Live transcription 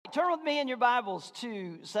Turn with me in your Bibles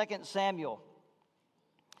to 2 Samuel.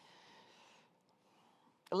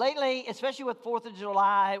 Lately, especially with 4th of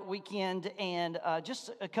July weekend and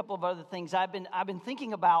just a couple of other things, I've been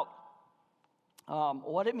thinking about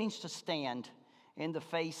what it means to stand in the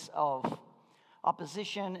face of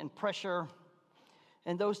opposition and pressure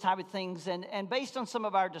and those type of things. And based on some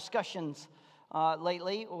of our discussions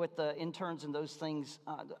lately with the interns and those things,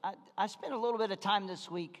 I spent a little bit of time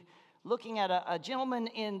this week looking at a gentleman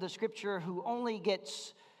in the scripture who only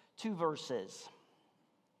gets 2 verses.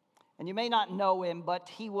 And you may not know him, but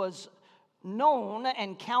he was known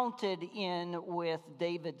and counted in with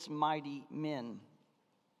David's mighty men.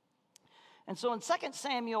 And so in 2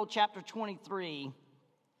 Samuel chapter 23,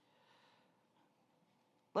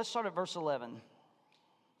 let's start at verse 11.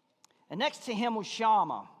 And next to him was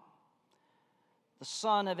Shammah, the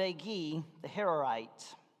son of Agee, the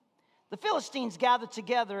Hararite. The Philistines gathered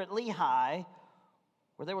together at Lehi,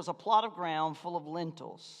 where there was a plot of ground full of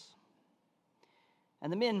lentils.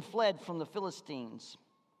 And the men fled from the Philistines.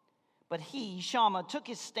 But he, Shammah, took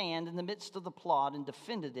his stand in the midst of the plot and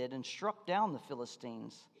defended it and struck down the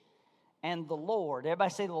Philistines. And the Lord,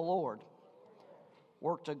 everybody say the Lord,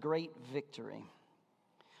 worked a great victory.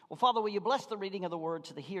 Well, Father, will you bless the reading of the word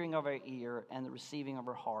to the hearing of our ear and the receiving of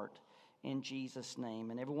our heart in Jesus'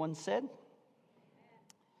 name. And everyone said?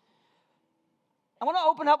 I want to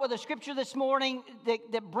open up with a scripture this morning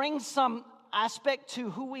that brings some aspect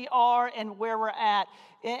to who we are and where we're at.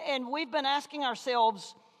 And we've been asking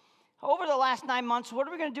ourselves over the last 9 months, what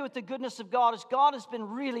are we going to do with the goodness of God as God has been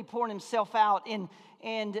really pouring himself out in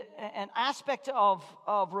an aspect of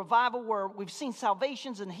revival where we've seen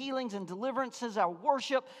salvations and healings and deliverances. Our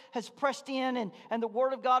worship has pressed in and the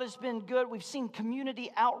word of God has been good. We've seen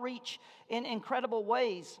community outreach in incredible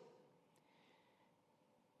ways.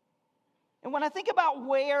 And when I think about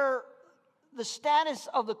where the status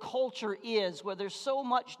of the culture is, where there's so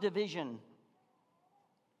much division,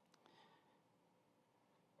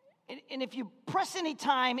 and if you press any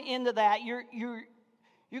time into that, you're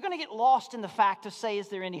going to get lost in the fact of say, is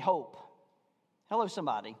there any hope? Hello,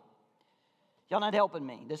 somebody. Y'all not helping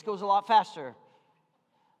me. This goes a lot faster.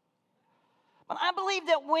 But I believe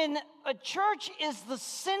that when a church is the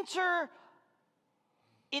center,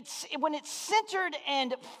 when it's centered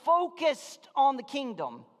and focused on the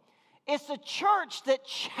kingdom, it's the church that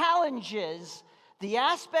challenges the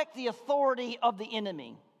aspect, the authority of the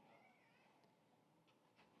enemy.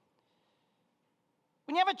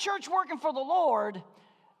 When you have a church working for the Lord,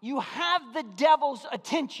 you have the devil's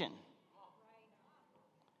attention.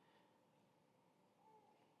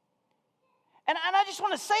 And I just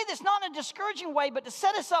want to say this, not in a discouraging way, but to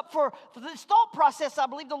set us up for this thought process I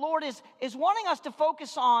believe the Lord is wanting us to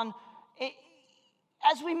focus on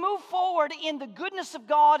as we move forward in the goodness of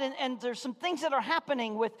God. And there's some things that are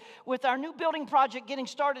happening with our new building project getting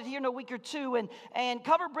started here in a week or two, and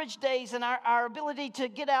Cover Bridge Days and our ability to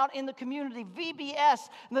get out in the community, VBS,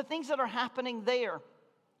 and the things that are happening there.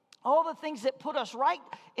 All the things that put us right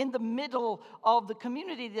in the middle of the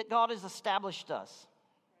community that God has established us.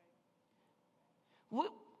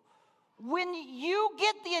 When you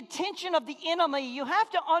get the attention of the enemy, you have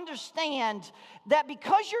to understand that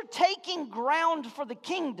because you're taking ground for the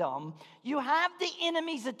kingdom, you have the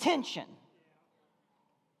enemy's attention.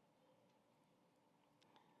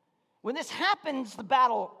 When this happens, the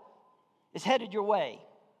battle is headed your way.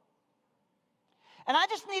 And I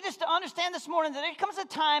just need us to understand this morning that there comes a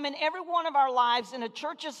time in every one of our lives, in a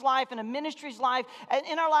church's life, in a ministry's life, and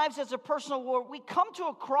in our lives as a personal war, we come to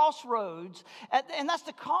a crossroads, and that's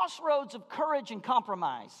the crossroads of courage and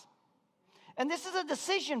compromise. And this is a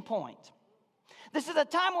decision point. This is a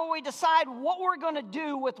time where we decide what we're going to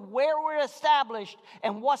do with where we're established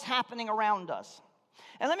and what's happening around us.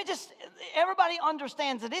 And let me just, everybody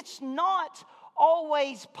understands that it's not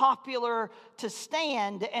always popular to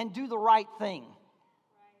stand and do the right thing.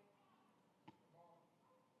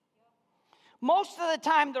 Most of the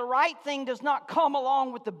time, the right thing does not come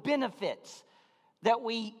along with the benefits that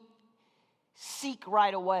we seek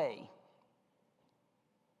right away.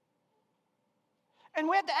 And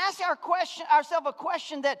we have to ask ourselves a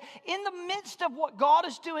question that in the midst of what God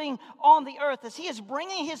is doing on the earth, as he is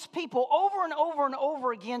bringing his people over and over and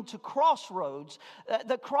over again to crossroads,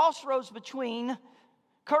 the crossroads between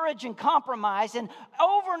courage and compromise. And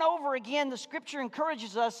over again, the scripture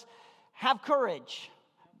encourages us, have courage.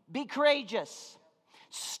 Be courageous.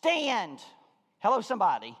 Stand. Hello,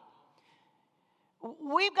 somebody.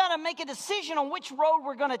 We've got to make a decision on which road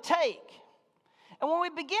we're going to take. And when we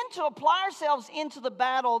begin to apply ourselves into the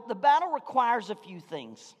battle requires a few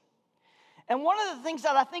things. And one of the things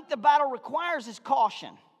that I think the battle requires is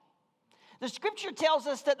caution. The scripture tells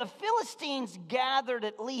us that the Philistines gathered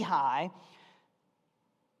at Lehi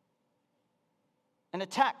and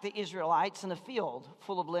attacked the Israelites in a field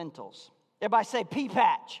full of lentils. Everybody say pea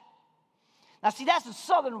patch. Now see, that's a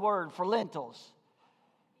southern word for lentils.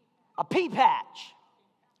 A pea patch.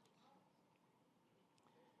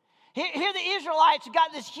 Here the Israelites have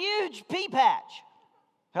got this huge pea patch.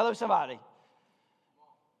 Hello, somebody.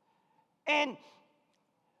 And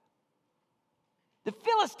the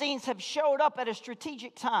Philistines have showed up at a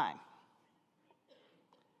strategic time.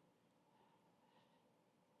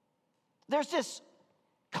 There's this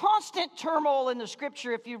constant turmoil in the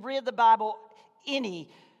scripture, if you've read the Bible any,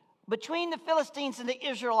 between the Philistines and the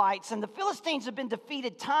Israelites. And the Philistines have been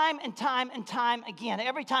defeated time and time and time again.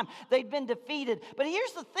 Every time they've been defeated. But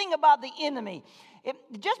here's the thing about the enemy.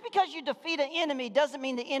 Just because you defeat an enemy doesn't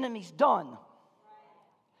mean the enemy's done.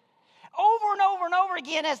 Over and over and over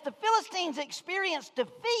again, as the Philistines experienced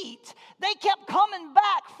defeat, they kept coming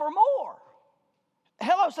back for more.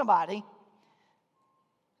 Hello, somebody.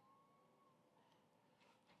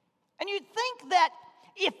 And you'd think that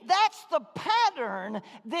if that's the pattern,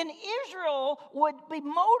 then Israel would be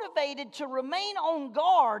motivated to remain on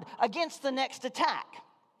guard against the next attack.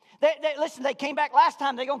 Listen, they came back last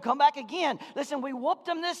time. They're going to come back again. Listen, we whooped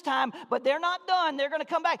them this time, but they're not done. They're going to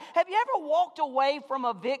come back. Have you ever walked away from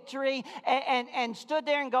a victory and stood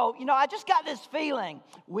there and go, I just got this feeling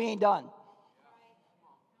we ain't done.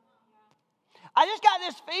 I just got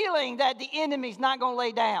this feeling that the enemy's not going to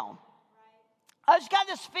lay down. I just got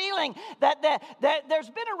this feeling that there's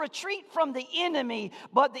been a retreat from the enemy,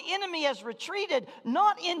 but the enemy has retreated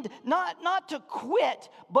not to quit,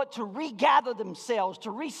 but to regather themselves, to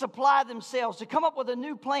resupply themselves, to come up with a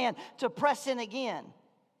new plan to press in again.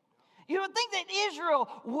 You would think that Israel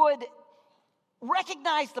would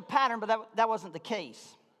recognize the pattern, but that wasn't the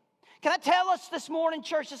case. Can I tell us this morning,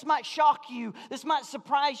 church, this might shock you, this might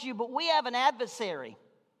surprise you, but we have an adversary,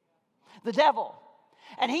 the devil.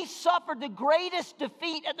 And he suffered the greatest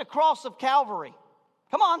defeat at the cross of Calvary.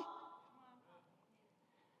 Come on.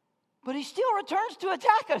 But he still returns to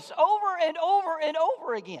attack us over and over and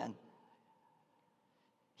over again.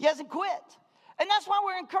 He hasn't quit. And that's why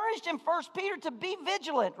we're encouraged in 1 Peter to be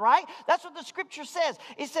vigilant, right? That's what the scripture says.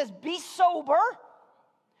 It says, be sober.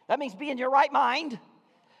 That means be in your right mind.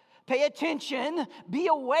 Pay attention, be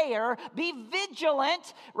aware, be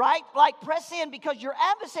vigilant, right? Like press in, because your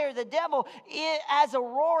adversary, the devil, as a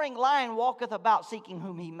roaring lion walketh about, seeking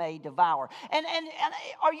whom he may devour. And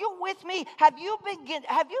are you with me? Have you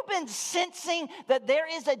been sensing that there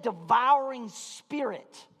is a devouring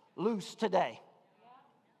spirit loose today?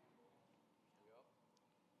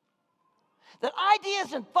 That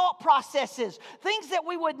ideas and thought processes, things that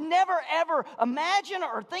we would never ever imagine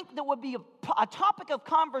or think that would be a topic of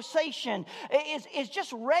conversation, is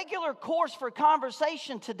just regular course for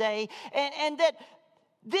conversation today. And that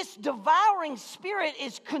this devouring spirit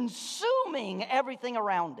is consuming everything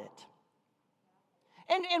around it.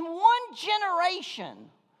 And in one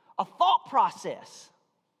generation, a thought process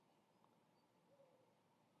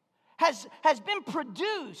has been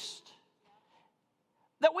produced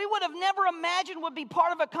that we would have never imagined would be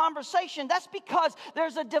part of a conversation. That's because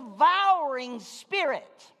there's a devouring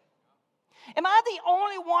spirit. Am I the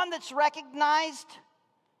only one that's recognized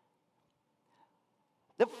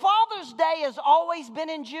that Father's Day has always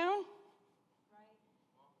been in June?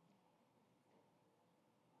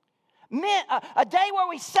 Men, a day where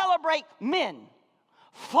we celebrate men,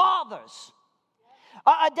 fathers.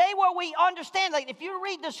 A day where we understand, like if you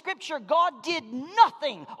read the scripture, God did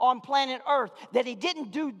nothing on planet Earth that he didn't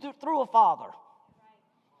do through a father.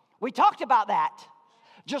 We talked about that.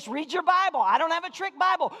 Just read your Bible. I don't have a trick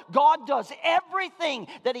Bible. God does everything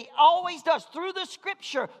that he always does through the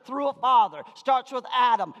scripture through a father. Starts with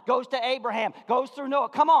Adam, goes to Abraham, goes through Noah.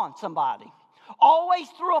 Come on, somebody. Always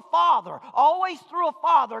through a father. Always through a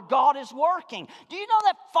father, God is working. Do you know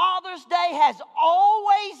that Father's Day has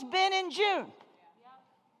always been in June?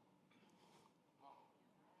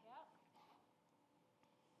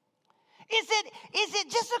 Is it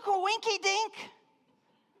just a coinky dink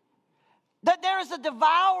that there is a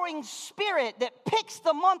devouring spirit that picks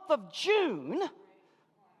the month of June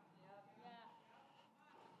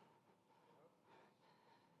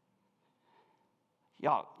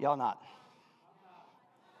y'all not.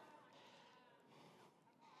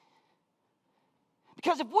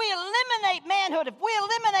 Because if we eliminate manhood, if we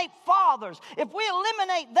eliminate fathers, if we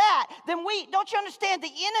eliminate that, then don't you understand,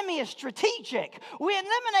 the enemy is strategic. We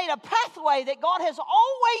eliminate a pathway that God has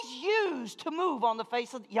always used to move on the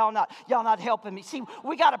face of, y'all not helping me. See,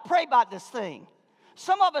 we got to pray about this thing.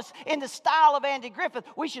 Some of us, in the style of Andy Griffith,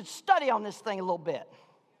 we should study on this thing a little bit.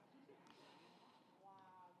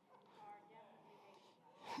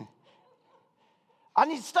 I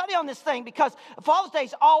need to study on this thing because Father's Day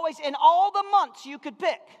is always in all the months you could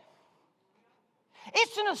pick.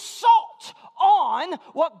 It's an assault on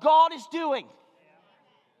what God is doing.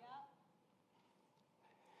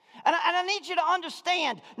 And I need you to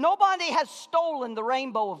understand, nobody has stolen the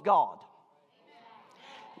rainbow of God.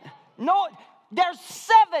 No, there's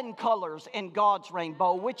 7 colors in God's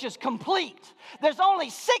rainbow, which is complete. There's only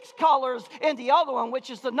 6 colors in the other one, which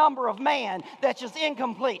is the number of man, that's just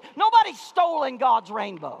incomplete. Nobody's stolen God's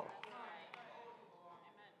rainbow.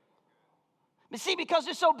 But see, because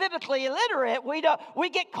they're so biblically illiterate, we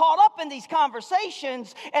get caught up in these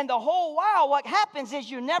conversations, and the whole while what happens is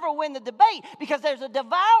you never win the debate because there's a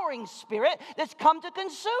devouring spirit that's come to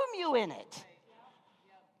consume you in it.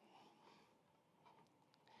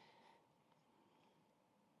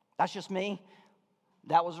 That's just me.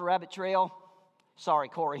 That was a rabbit trail. Sorry,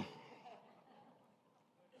 Corey.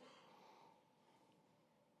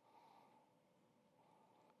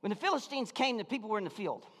 When the Philistines came, the people were in the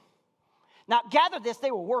field. Now, gather this,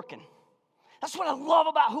 they were working. That's what I love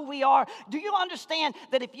about who we are. Do you understand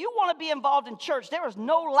that if you want to be involved in church, there is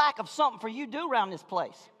no lack of something for you to do around this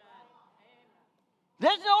place?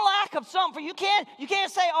 There's no lack of something for you. You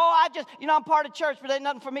can't say, oh, I'm part of church, but there's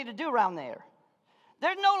nothing for me to do around there.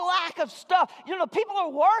 There's no lack of stuff. People are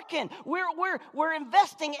working. We're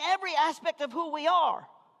investing every aspect of who we are.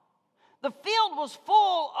 The field was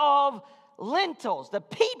full of lentils. The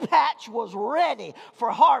pea patch was ready for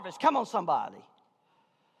harvest. Come on, somebody.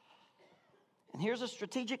 And here's a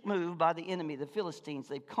strategic move by the enemy, the Philistines.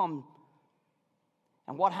 They've come.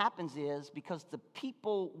 And what happens is, because the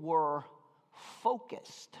people were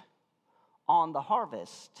focused on the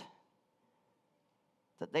harvest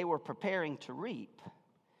that they were preparing to reap,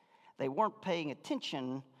 they weren't paying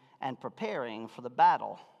attention and preparing for the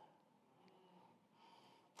battle.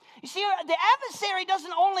 You see, the adversary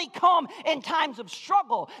doesn't only come in times of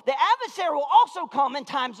struggle. The adversary will also come in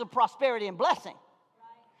times of prosperity and blessing.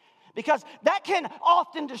 Because that can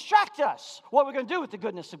often distract us, what we're going to do with the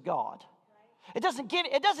goodness of God. It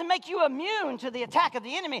doesn't make you immune to the attack of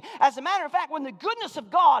the enemy. As a matter of fact, when the goodness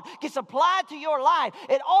of God gets applied to your life,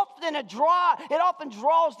 it often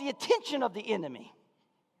draws the attention of the enemy.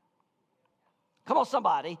 Come on,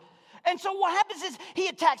 somebody. And so what happens is he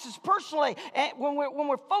attacks us personally when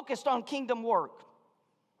we're focused on kingdom work.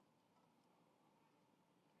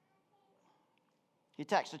 He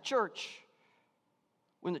attacks the church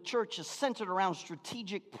when the church is centered around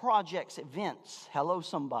strategic projects, events. Hello,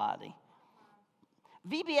 somebody.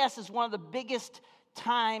 VBS is one of the biggest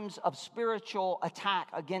times of spiritual attack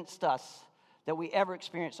against us that we ever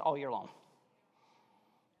experience all year long.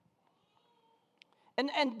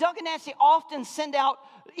 And Doug and Nancy often send out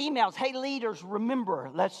emails. Hey, leaders, remember,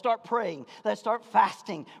 let's start praying. Let's start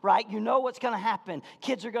fasting, right? You know what's going to happen.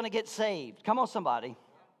 Kids are going to get saved. Come on, somebody.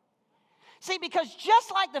 See, because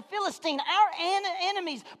just like the Philistine, our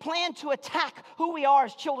enemies plan to attack who we are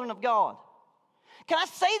as children of God. Can I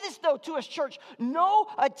say this, though, to us, church? No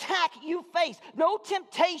attack you face, no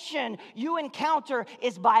temptation you encounter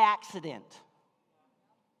is by accident.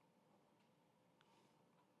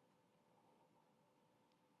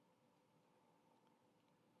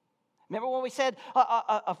 Remember when we said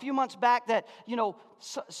a few months back that, no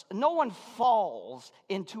one falls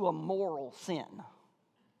into a moral sin.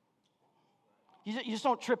 You just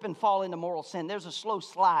don't trip and fall into moral sin. There's a slow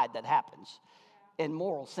slide that happens in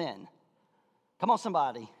moral sin. Come on,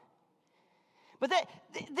 somebody. But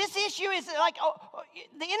this issue is like,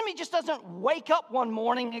 the enemy just doesn't wake up one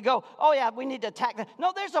morning and go, oh yeah, we need to attack them.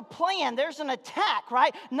 No, there's a plan. There's an attack,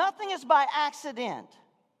 right? Nothing is by accident.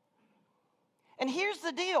 And here's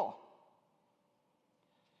the deal.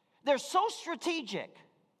 They're so strategic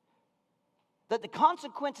that the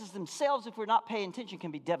consequences themselves, if we're not paying attention,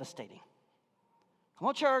 can be devastating. Come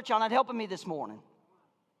on, church, y'all not helping me this morning.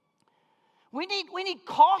 We need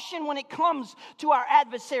caution when it comes to our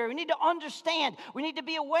adversary. We need to understand. We need to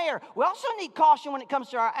be aware. We also need caution when it comes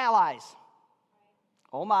to our allies.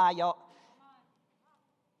 Oh my, y'all.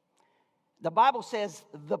 The Bible says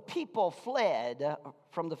the people fled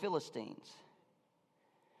from the Philistines.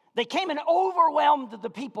 They came and overwhelmed the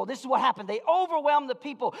people. This is what happened. They overwhelmed the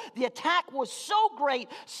people. The attack was so great,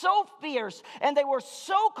 so fierce, and they were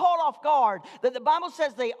so caught off guard that the Bible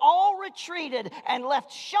says they all retreated and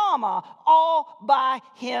left Shammah all by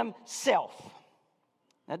himself.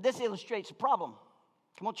 Now, this illustrates a problem.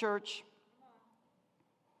 Come on, church.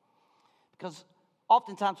 Because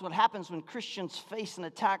oftentimes what happens when Christians face an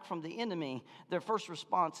attack from the enemy, their first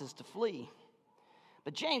response is to flee.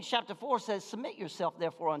 But James chapter 4 says, submit yourself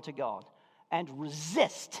therefore unto God and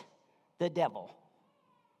resist the devil.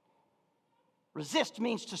 Resist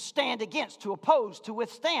means to stand against, to oppose, to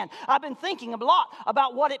withstand. I've been thinking a lot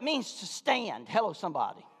about what it means to stand. Hello,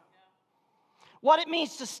 somebody. What it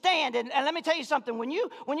means to stand. And let me tell you something. When you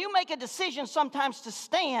make a decision sometimes to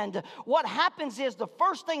stand, what happens is the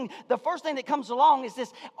first thing that comes along is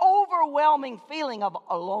this overwhelming feeling of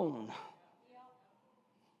alone.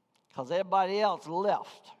 Because everybody else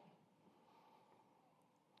left.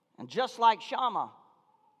 And just like Shammah,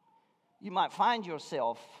 you might find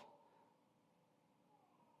yourself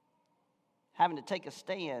having to take a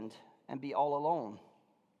stand and be all alone.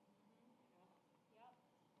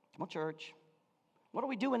 Come on, church. What do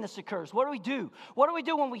we do when this occurs? What do we do? What do we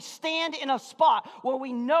do when we stand in a spot where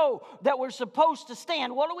we know that we're supposed to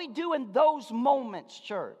stand? What do we do in those moments,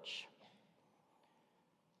 church?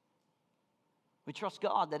 We trust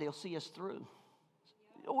God that He'll see us through.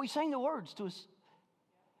 We sang the words to us.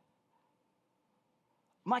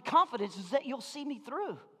 My confidence is that you'll see me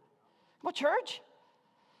through. Come on, church.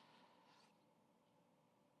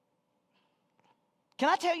 Can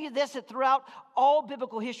I tell you this, that throughout all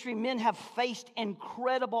biblical history, men have faced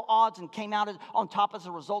incredible odds and came out on top as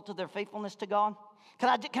a result of their faithfulness to God?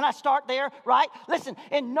 Can I start there, right? Listen,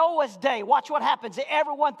 in Noah's day, watch what happens.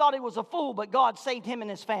 Everyone thought he was a fool, but God saved him and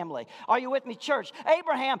his family. Are you with me, church?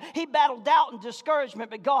 Abraham, he battled doubt and discouragement,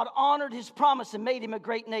 but God honored his promise and made him a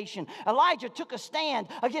great nation. Elijah took a stand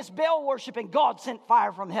against Baal worship, and God sent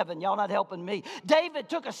fire from heaven. Y'all not helping me. David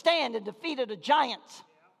took a stand and defeated a giant.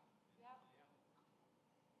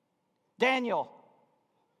 Daniel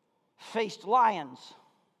faced lions.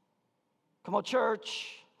 Come on, church.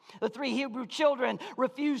 The 3 Hebrew children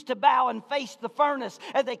refused to bow and faced the furnace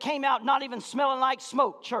as they came out not even smelling like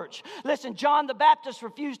smoke, church. Listen, John the Baptist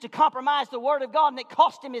refused to compromise the word of God, and it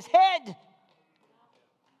cost him his head.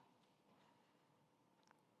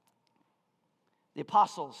 The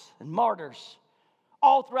apostles and martyrs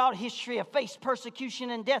all throughout history have faced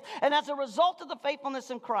persecution and death, and as a result of the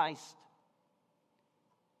faithfulness in Christ.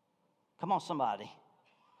 Come on, somebody.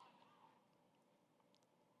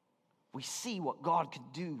 We see what God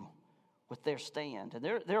could do with their stand. And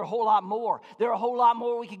there are a whole lot more. There are a whole lot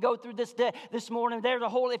more we could go through this morning. There's a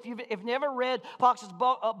whole, if you've never read Fox's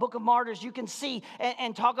Book of Martyrs, you can see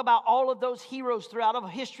and talk about all of those heroes throughout of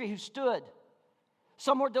history who stood.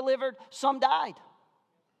 Some were delivered, some died.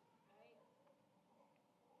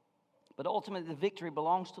 But ultimately the victory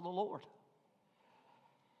belongs to the Lord.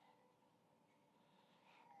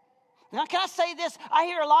 Now, can I say this? I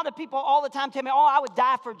hear a lot of people all the time tell me, I would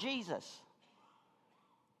die for Jesus.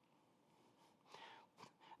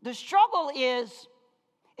 The struggle is,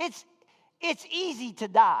 it's easy to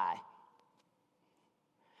die.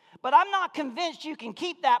 But I'm not convinced you can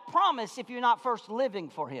keep that promise if you're not first living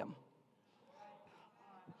for Him.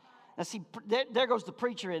 Now, see, there goes the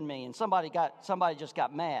preacher in me, and somebody just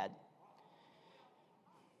got mad.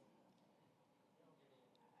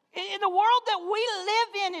 In the world that we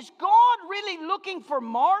live in, is God really looking for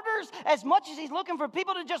martyrs as much as He's looking for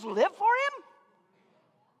people to just live for Him?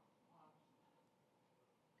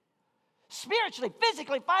 Spiritually,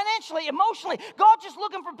 physically, financially, emotionally, God's just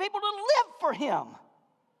looking for people to live for Him.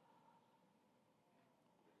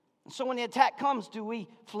 And so when the attack comes, do we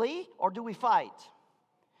flee or do we fight?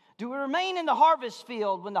 Do we remain in the harvest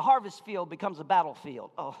field when the harvest field becomes a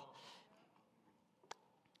battlefield? Oh.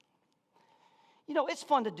 You know, it's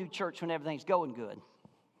fun to do church when everything's going good.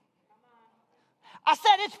 I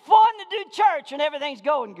said it's fun to do church when everything's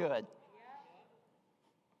going good.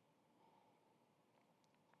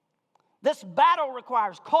 This battle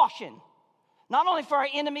requires caution, not only for our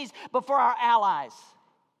enemies, but for our allies.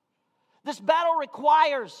 This battle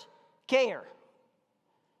requires care.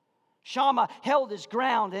 Shammah held his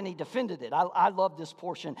ground and he defended it. I love this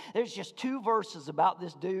portion. There's just 2 verses about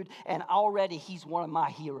this dude, and already he's one of my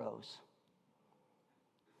heroes.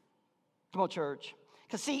 Come on, church.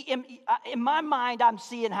 Because see, in my mind, I'm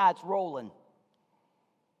seeing how it's rolling.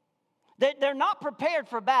 They're not prepared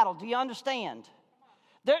for battle. Do you understand?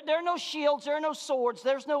 There are no shields. There are no swords.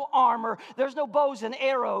 There's no armor. There's no bows and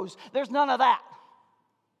arrows. There's none of that.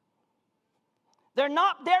 They're in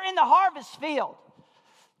the harvest field.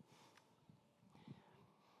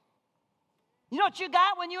 You know what you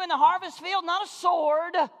got when you're in the harvest field? Not a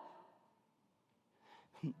sword.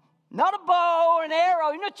 Not a bow or an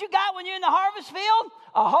arrow. You know what you got when you're in the harvest field?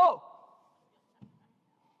 A hoe.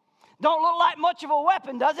 Don't look like much of a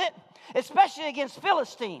weapon, does it? Especially against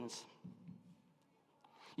Philistines.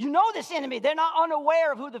 You know this enemy. They're not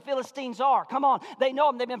unaware of who the Philistines are. Come on. They know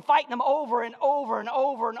them. They've been fighting them over and over and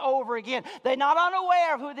over and over again. They're not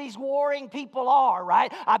unaware of who these warring people are,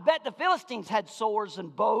 right? I bet the Philistines had swords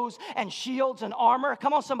and bows and shields and armor.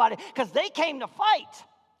 Come on, somebody. Because they came to fight.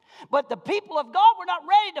 But the people of God were not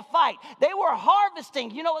ready to fight. They were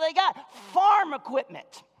harvesting. You know what they got? Farm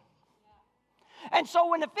equipment. And so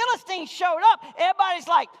when the Philistines showed up, everybody's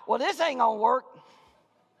like, well, this ain't going to work.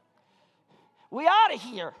 We out of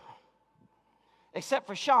here. Except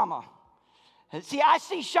for Shammah. See, I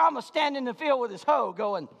see Shammah standing in the field with his hoe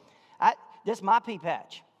going, this is my pea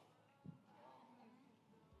patch.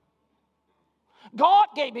 God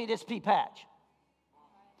gave me this pea patch.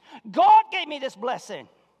 God gave me this blessing.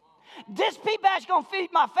 This pea patch is going to feed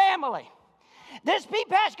my family. This pea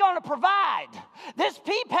patch is going to provide. This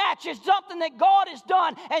pea patch is something that God has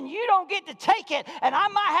done, and you don't get to take it. And I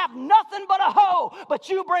might have nothing but a hoe, but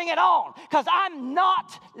you bring it on, because I'm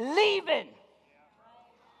not leaving.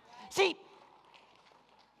 See,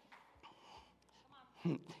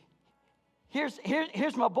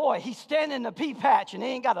 here's my boy. He's standing in the pea patch, and he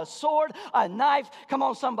ain't got a sword, a knife. Come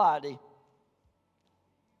on, somebody.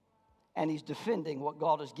 And he's defending what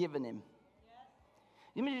God has given him.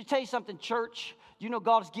 Let me just tell you something, church. You know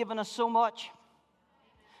God has given us so much.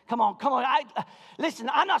 Come on. Listen,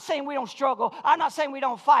 I'm not saying we don't struggle. I'm not saying we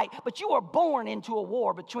don't fight. But you were born into a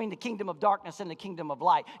war between the kingdom of darkness and the kingdom of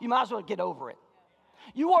light. You might as well get over it.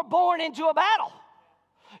 You were born into a battle.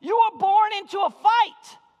 You were born into a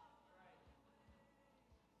fight.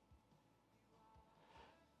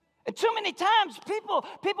 And too many times people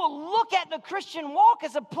look at the Christian walk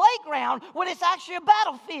as a playground when it's actually a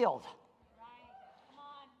battlefield.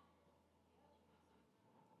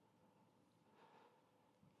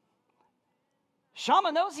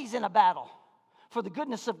 Shammah knows he's in a battle for the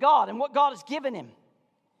goodness of God and what God has given him.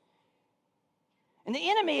 And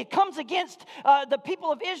the enemy, it comes against the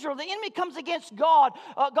people of Israel. The enemy comes against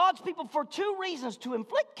God's people for two reasons: to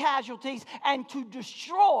inflict casualties and to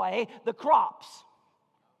destroy the crops.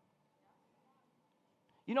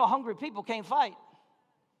 You know, hungry people can't fight.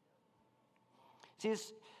 See,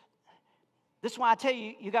 this is why I tell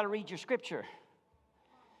you, you got to read your scripture.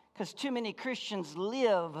 Because too many Christians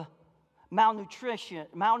live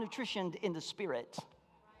malnutritioned in the spirit.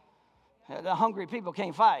 The hungry people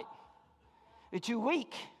can't fight. They're too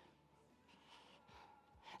weak.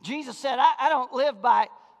 Jesus said, I don't live by,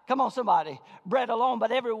 come on somebody, bread alone,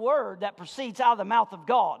 but every word that proceeds out of the mouth of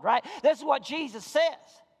God, right? That's what Jesus says.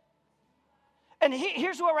 And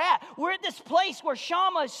here's where we're at. We're at this place where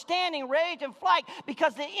Shammah is standing ready to fight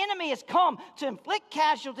because the enemy has come to inflict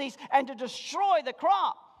casualties and to destroy the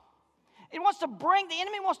crop. The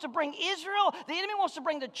enemy wants to bring Israel, the enemy wants to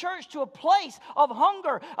bring the church to a place of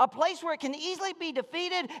hunger, a place where it can easily be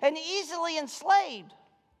defeated and easily enslaved.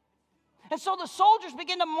 And so the soldiers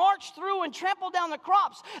begin to march through and trample down the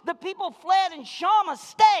crops. The people fled and Shammah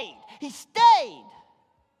stayed. He stayed.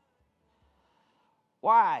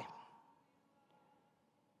 Why?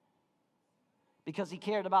 Because he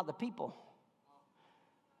cared about the people.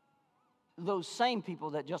 Those same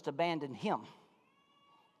people that just abandoned him.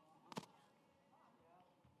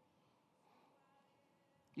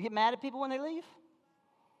 You get mad at people when they leave?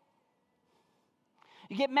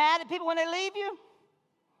 You get mad at people when they leave you?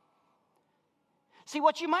 See,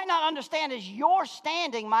 what you might not understand is your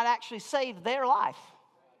standing might actually save their life.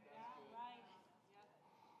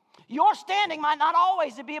 Your standing might not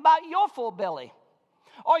always be about your full belly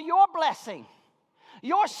or your blessing.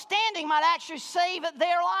 Your standing might actually save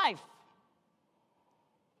their life.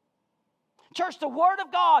 Church, the Word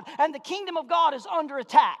of God and the kingdom of God is under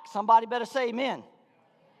attack. Somebody better say amen.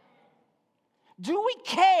 Do we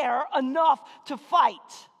care enough to fight,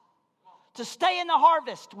 to stay in the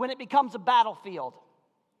harvest when it becomes a battlefield?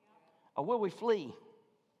 Or will we flee?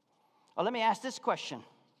 Or let me ask this question.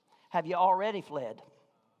 Have you already fled?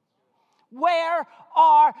 Where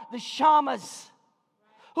are the Shammahs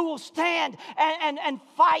who will stand and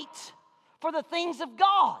fight for the things of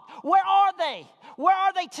God? Where are they? Where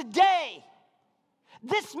are they today?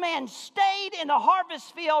 This man stayed in the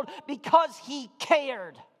harvest field because he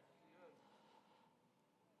cared.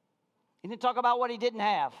 He didn't talk about what he didn't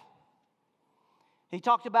have. He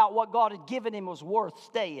talked about what God had given him was worth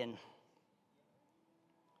staying.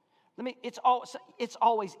 It's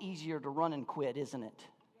always easier to run and quit, isn't it?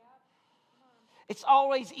 It's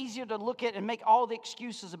always easier to look at and make all the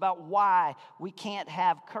excuses about why we can't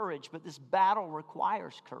have courage. But this battle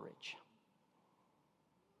requires courage.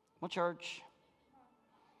 Well, church,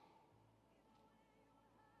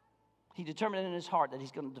 he determined in his heart that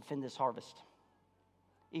he's going to defend this harvest,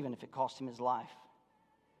 even if it cost him his life.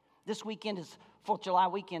 This weekend is 4th of July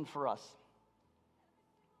weekend for us.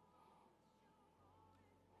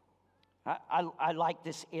 I like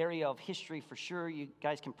this area of history for sure. You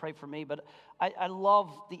guys can pray for me, but I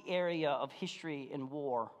love the area of history and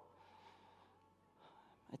war.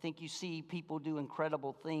 I think you see people do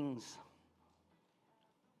incredible things,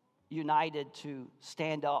 united to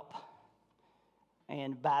stand up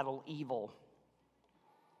and battle evil.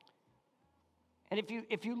 And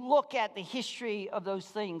if you look at the history of those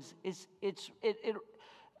things,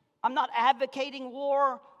 I'm not advocating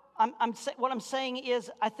war. What I'm saying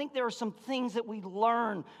is, I think there are some things that we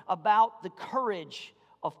learn about the courage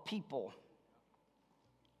of people.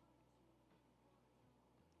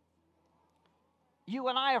 You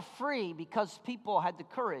and I are free because people had the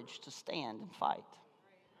courage to stand and fight.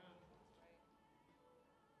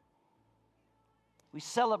 We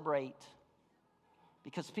celebrate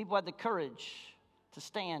because people had the courage to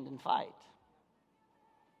stand and fight.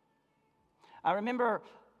 I remember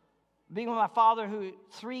being with my father, who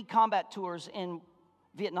 3 combat tours in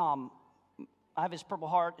Vietnam. I have his Purple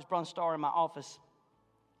Heart, his Bronze Star in my office.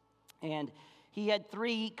 And he had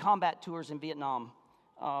 3 combat tours in Vietnam.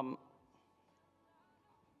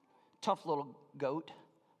 Tough little goat,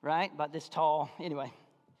 right? About this tall. Anyway.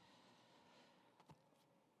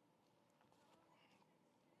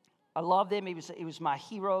 I loved him. He was my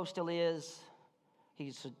hero, still is.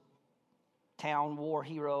 He's a town war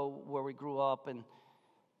hero where we grew up. And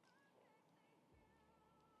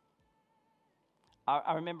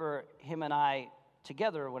I remember him and I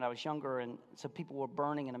together when I was younger, and some people were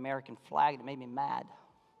burning an American flag, and it made me mad.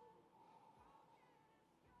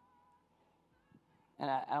 And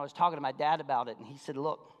I was talking to my dad about it, and he said,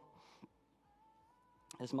 look,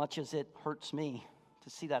 as much as it hurts me to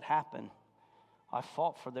see that happen, I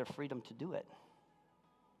fought for their freedom to do it.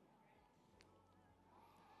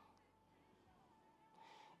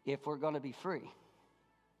 If we're going to be free.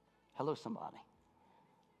 Hello, somebody.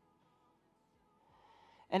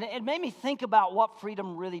 And it made me think about what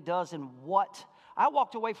freedom really does and what. I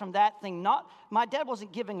walked away from that thing, my dad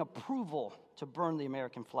wasn't giving approval to burn the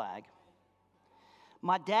American flag.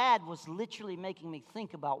 My dad was literally making me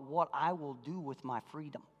think about what I will do with my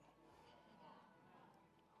freedom.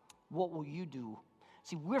 What will you do?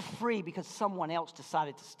 See, we're free because someone else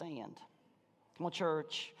decided to stand. Come on,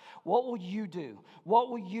 church. What will you do? What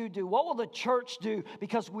will you do? What will the church do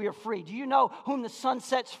because we are free? Do you know whom the Son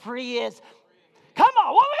sets free is? Come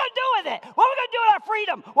on, what are we going to do with it? What are we going to do with our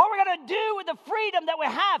freedom? What are we going to do with the freedom that we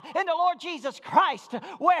have in the Lord Jesus Christ,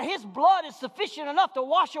 where His blood is sufficient enough to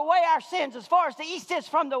wash away our sins as far as the east is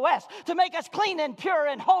from the west, to make us clean and pure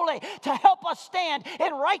and holy, to help us stand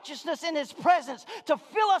in righteousness in His presence, to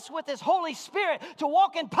fill us with His Holy Spirit, to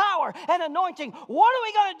walk in power and anointing. What are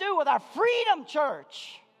we going to do with our freedom,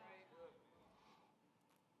 church?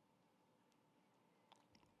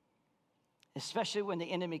 Especially when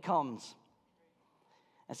the enemy comes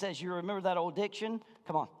and says, you remember that old addiction?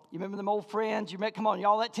 Come on. You remember them old friends? Come on,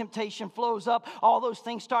 all that temptation flows up. All those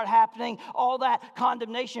things start happening. All that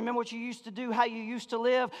condemnation. Remember what you used to do, how you used to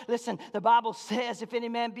live? Listen, the Bible says, if any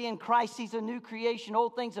man be in Christ, he's a new creation.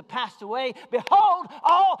 Old things have passed away. Behold,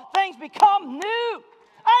 all things become new.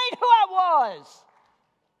 I ain't who I was.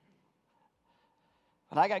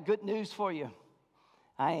 But I got good news for you.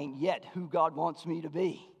 I ain't yet who God wants me to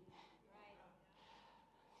be.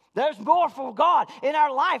 There's more for God in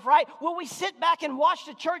our life, right? Will we sit back and watch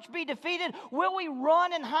the church be defeated? Will we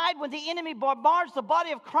run and hide when the enemy bombards the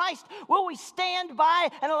body of Christ? Will we stand by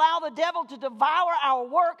and allow the devil to devour our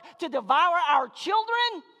work, to devour our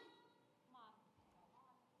children?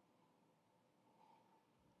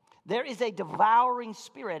 There is a devouring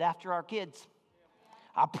spirit after our kids.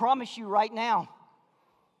 I promise you right now.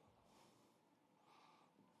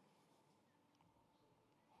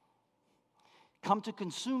 Come to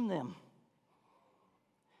consume them.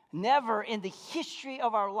 Never in the history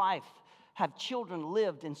of our life have children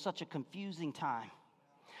lived in such a confusing time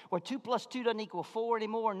where 2 plus 2 doesn't equal 4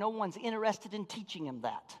 anymore. No one's interested in teaching them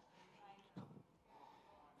that.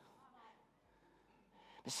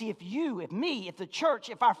 But see, if the church,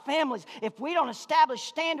 if our families, if we don't establish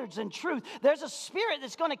standards and truth, there's a spirit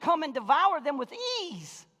that's going to come and devour them with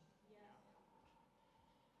ease.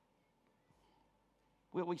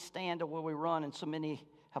 Will we stand or will we run? And so many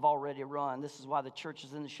have already run. This is why the church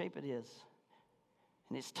is in the shape it is.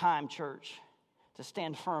 And it's time, church, to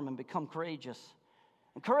stand firm and become courageous.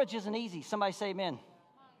 And courage isn't easy. Somebody say amen.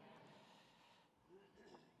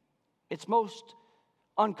 It's most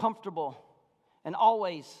uncomfortable and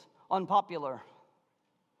always unpopular.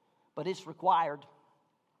 But it's required.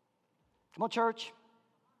 Come on, church.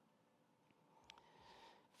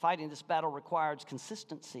 Fighting this battle requires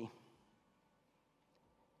consistency.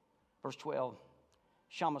 Verse 12,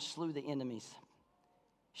 Shammah slew the enemies.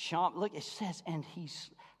 Look, it says, and he's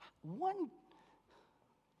one.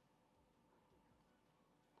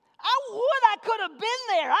 I would I could have been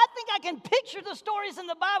there. I think I can picture the stories in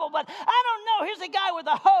the Bible, but I don't know. Here's a guy with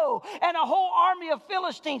a hoe and a whole army of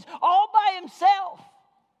Philistines all by himself.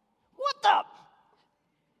 What the?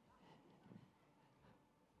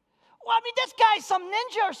 Well, I mean, this guy's some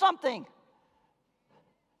ninja or something.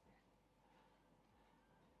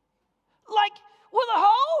 Like, with a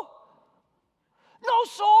hoe? No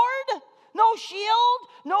sword? No shield?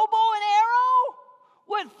 No bow and arrow?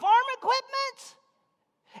 With farm equipment?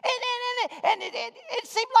 And it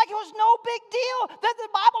seemed like it was no big deal that the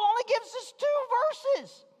Bible only gives us 2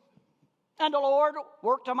 verses. And the Lord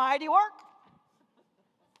worked a mighty work.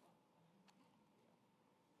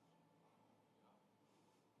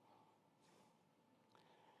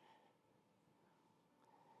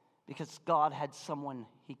 Because God had someone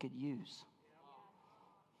he could use.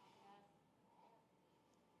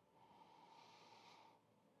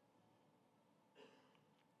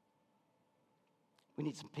 We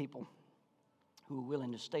need some people who are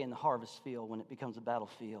willing to stay in the harvest field when it becomes a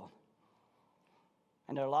battlefield.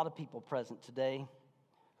 And there are a lot of people present today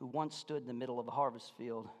who once stood in the middle of a harvest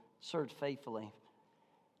field, served faithfully,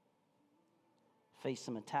 faced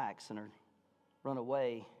some attacks, and are run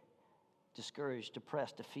away, discouraged,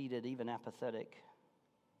 depressed, defeated, even apathetic.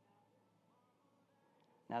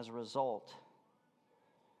 And as a result,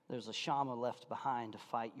 there's a Shammah left behind to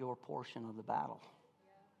fight your portion of the battle.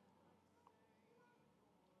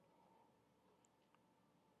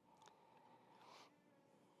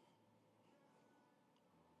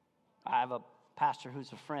 I have a pastor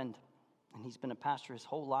who's a friend, and he's been a pastor his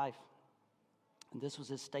whole life. And this was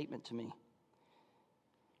his statement to me.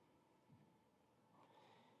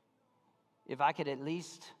 If I could at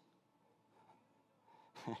least,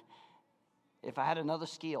 if I had another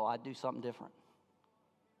skill, I'd do something different.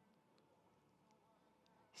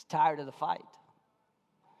 He's tired of the fight.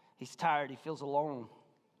 He's tired. He feels alone.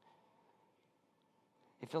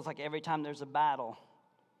 He feels like every time there's a battle,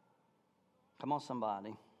 come on,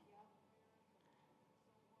 somebody.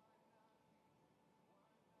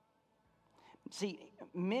 See,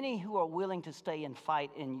 many who are willing to stay and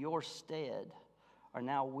fight in your stead are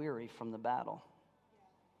now weary from the battle.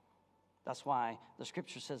 That's why the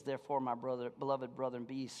scripture says, therefore, my beloved brethren,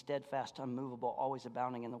 be ye steadfast, unmovable, always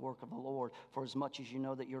abounding in the work of the Lord, for as much as you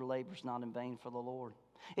know that your labor is not in vain for the Lord.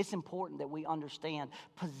 It's important that we understand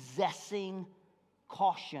possessing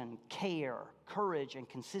caution, care, courage, and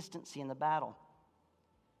consistency in the battle.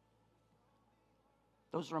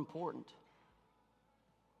 Those are important.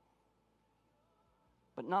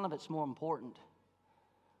 But none of it's more important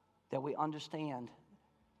that we understand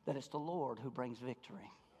that it's the Lord who brings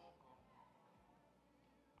victory.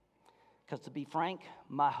 Because to be frank,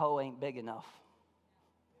 my hoe ain't big enough.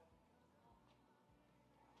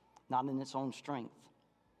 Not in its own strength.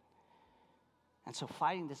 And so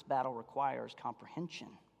fighting this battle requires comprehension.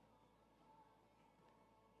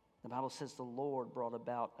 The Bible says the Lord brought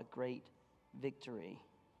about a great victory.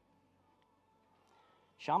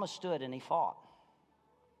 Shammah stood and he fought.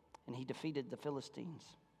 And he defeated the Philistines.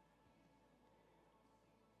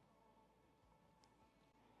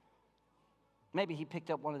 Maybe he picked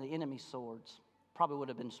up one of the enemy's swords. Probably would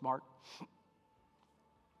have been smart.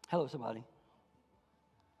 Hello, somebody.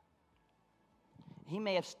 He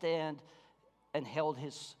may have stand and held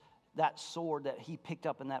that sword that he picked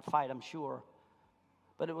up in that fight, I'm sure.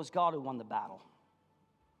 But it was God who won the battle.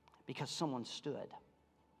 Because someone stood.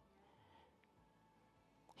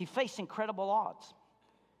 He faced incredible odds.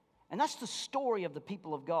 And that's the story of the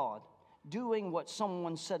people of God. Doing what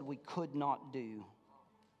someone said we could not do.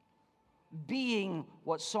 Being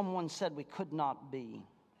what someone said we could not be.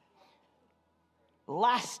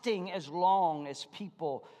 Lasting as long as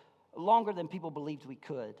longer than people believed we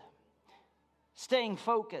could. Staying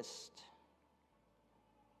focused.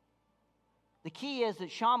 The key is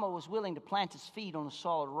that Shammah was willing to plant his feet on a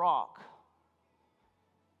solid rock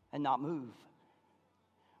and not move.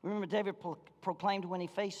 Remember David proclaimed when he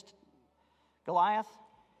faced Goliath?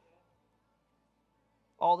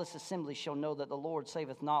 All this assembly shall know that the Lord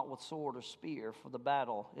saveth not with sword or spear, for the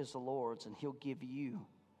battle is the Lord's, and he'll give you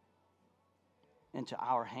into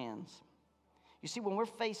our hands. You see, when we're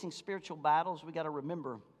facing spiritual battles, we got to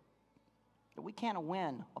remember that we can't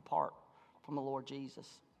win apart from the Lord Jesus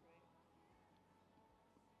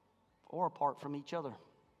or apart from each other.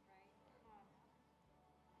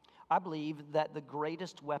 I believe that the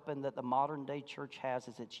greatest weapon that the modern day church has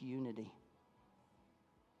is its unity.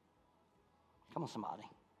 Come on, somebody.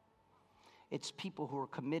 It's people who are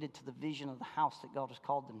committed to the vision of the house that God has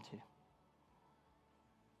called them to.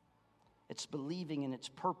 It's believing in its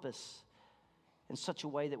purpose in such a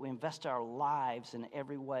way that we invest our lives in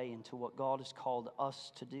every way into what God has called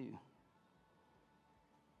us to do.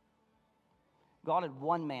 God had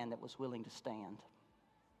one man that was willing to stand.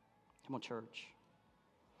 Come on, church.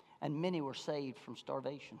 And many were saved from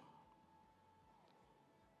starvation.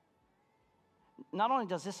 Not only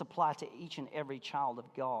does this apply to each and every child of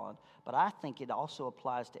God, but I think it also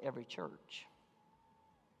applies to every church.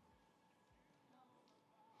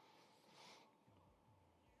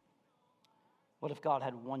 What if God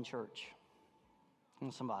had one church? Come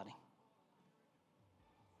on, somebody.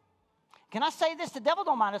 Can I say this? The devil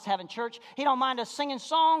don't mind us having church. He don't mind us singing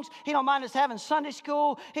songs. He don't mind us having Sunday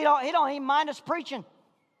school. He don't even mind us preaching.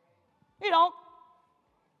 He don't.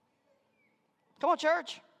 Come on,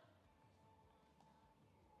 church.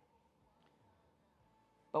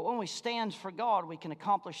 But when we stand for God, we can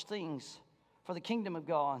accomplish things for the kingdom of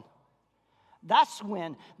God. That's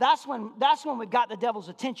when we've got the devil's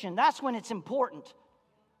attention. That's when it's important.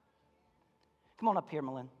 Come on up here,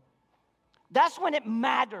 Malin. That's when it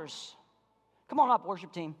matters. Come on up,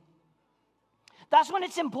 worship team. That's when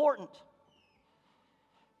it's important.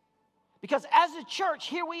 Because as a church,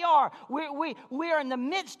 here we are. We are in the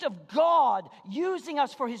midst of God using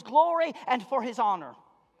us for His glory and for His honor.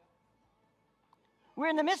 We're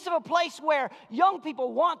in the midst of a place where young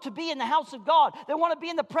people want to be in the house of God. They want to be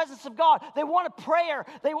in the presence of God. They want a prayer.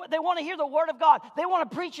 They want to hear the Word of God. They want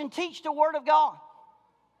to preach and teach the Word of God.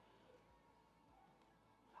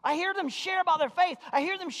 I hear them share about their faith. I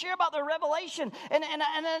hear them share about their revelation. And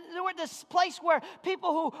we're at this place where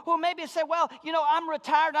people who maybe say, well, I'm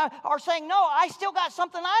retired, are saying, no, I still got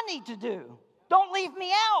something I need to do. Don't leave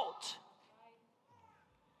me out.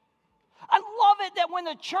 I love it that when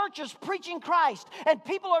the church is preaching Christ and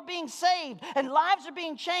people are being saved and lives are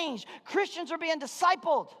being changed, Christians are being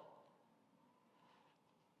discipled.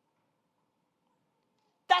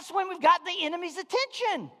 That's when we've got the enemy's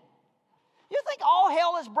attention. You think all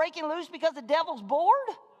hell is breaking loose because the devil's bored?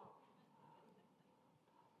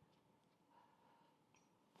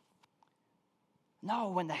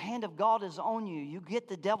 No, when the hand of God is on you, you get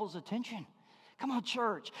the devil's attention. Come on,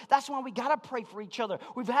 church. That's why we got to pray for each other.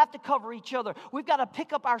 We have to cover each other. We've got to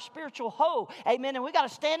pick up our spiritual hoe. Amen. And we got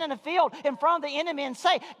to stand in the field in front of the enemy and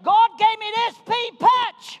say, God gave me this pea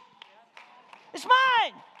patch. It's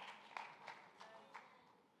mine.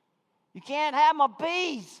 You can't have my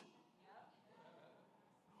peas.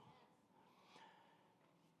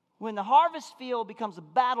 When the harvest field becomes a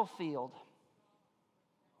battlefield,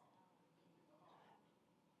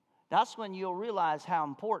 that's when you'll realize how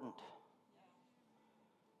important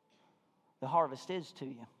the harvest is to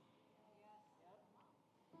you.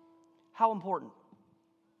 How important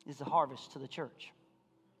is the harvest to the church?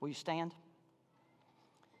 Will you stand?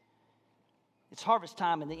 It's harvest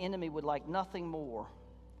time, and the enemy would like nothing more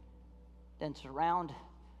than to surround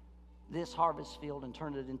this harvest field and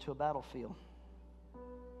turn it into a battlefield.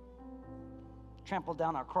 Trample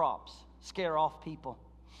down our crops, scare off people.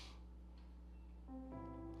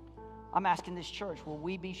 I'm asking this church, will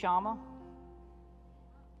we be Shammah?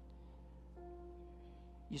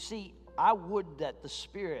 You see, I would that the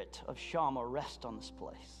spirit of Shammah rest on this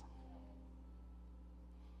place.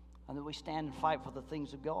 And that we stand and fight for the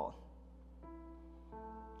things of God.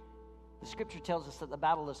 The scripture tells us that the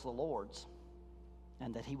battle is the Lord's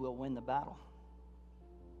and that He will win the battle.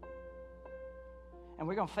 And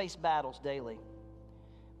we're going to face battles daily.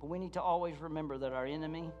 But we need to always remember that our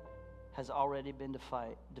enemy has already been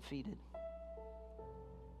defeated.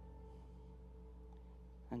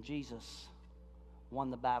 And Jesus won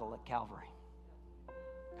the battle at Calvary.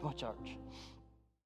 Come on, church.